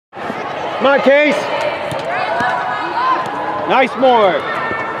Come on, Case. Nice, Morgan.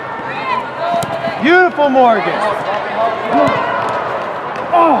 Beautiful, Morgan.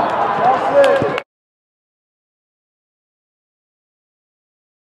 Oh.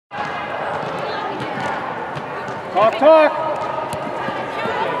 Talk, talk.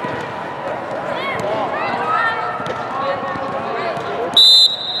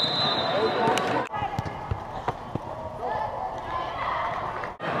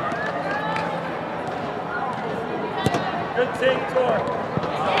 Good team tour.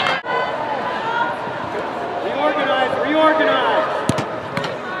 Reorganize, reorganize.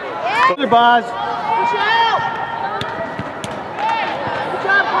 Yeah. Good, Boz.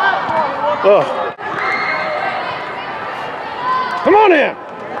 Oh. Come on in.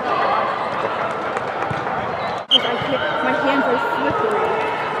 My hands are slippery.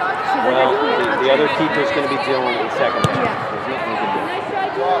 Well, the other keeper's going to be Dylan in second half. Yeah. There's nothing you can do.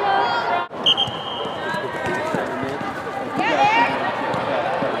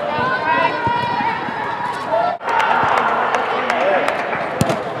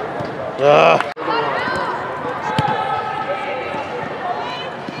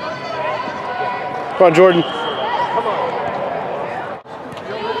 Come on, Jordan. Come on.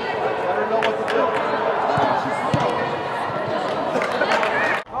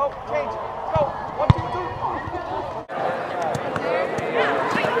 Go, change. Go. 1, 2,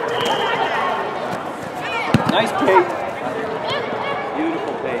 2. Nice pace.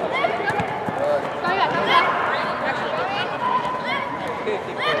 Beautiful pace.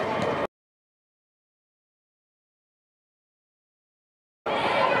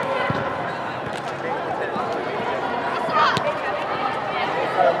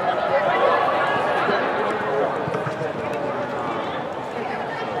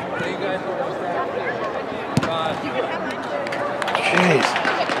 Jeez.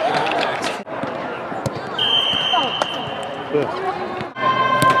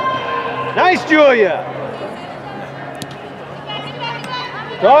 Nice, Julia.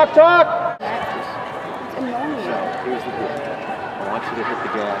 Talk, talk. Here's the deal. I want you to hit the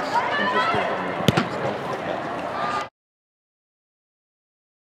gas and just work on your arms.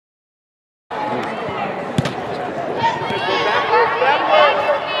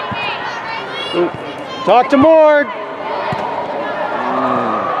 Talk to Mord.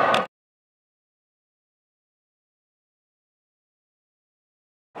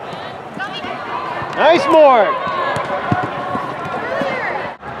 Nice, Mord.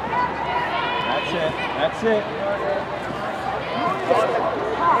 That's it. That's it.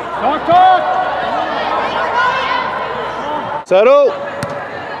 Talk, talk. Settle.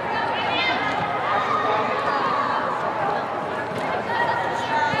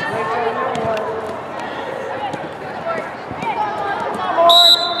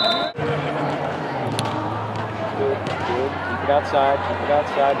 Keep it outside, keep it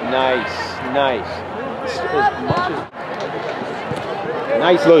outside. Nice, nice. As much as...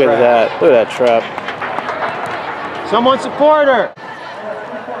 Nice. Look at that. Look at that trap. Someone support her.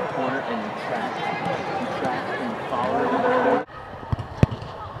 Corner and track. Track and follow.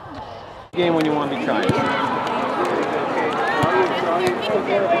 Game when you want to be trying.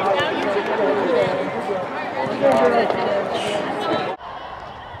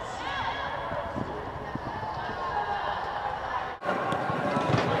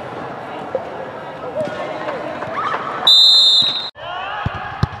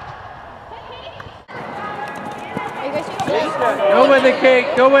 Go with it, Kate.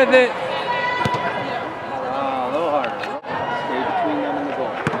 Go with it. A little harder. Stay between them and the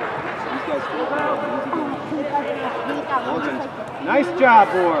goal. These guys feel nice job,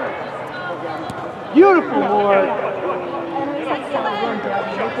 Ward. Beautiful, Ward.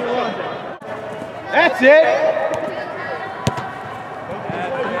 That's it.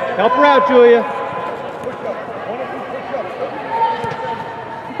 Help her out, Julia.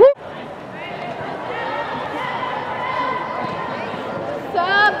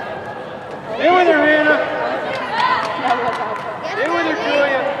 Stay with her, Hannah. Stay with her,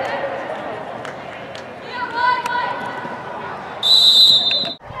 Julia.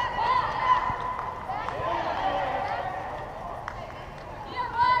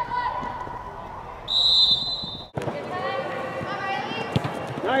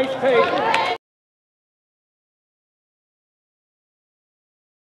 Nice pace.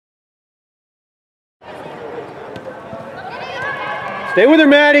 Stay with her,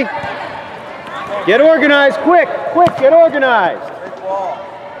 Maddie. Get organized, quick, quick, get organized.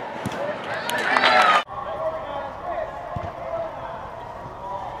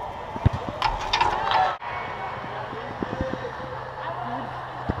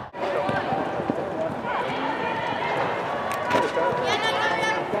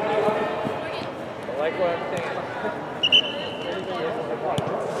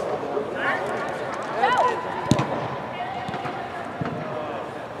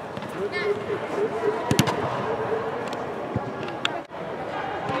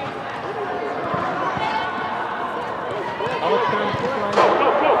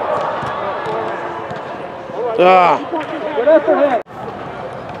 Ah. Good effort, head.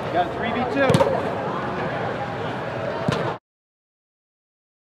 Got a 3v2.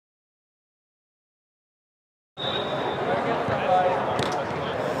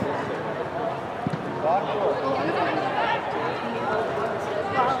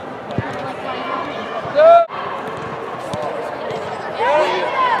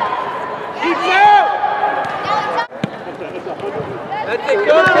 That's it,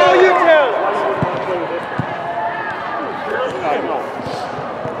 go, you tell.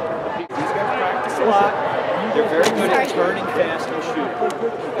 These guys practice a lot. They're very good at turning fast and shooting.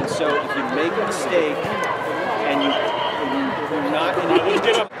 And so if you make a mistake and you're not in the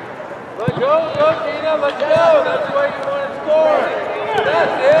Let's go, Tina, let's go. That's the way you want to score.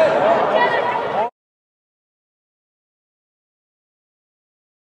 That's it.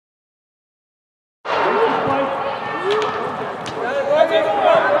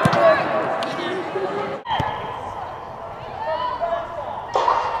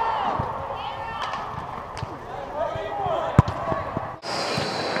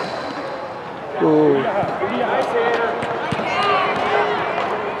 Ooh.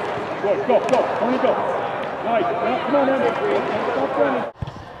 Go, only go. Nice. Now, come on, Andy. Stop running.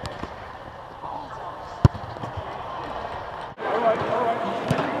 All right.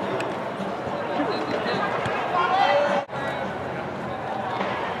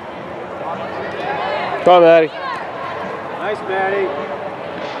 Come on, Maddie. Nice, Maddie.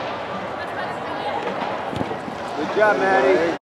 Good job, Maddie.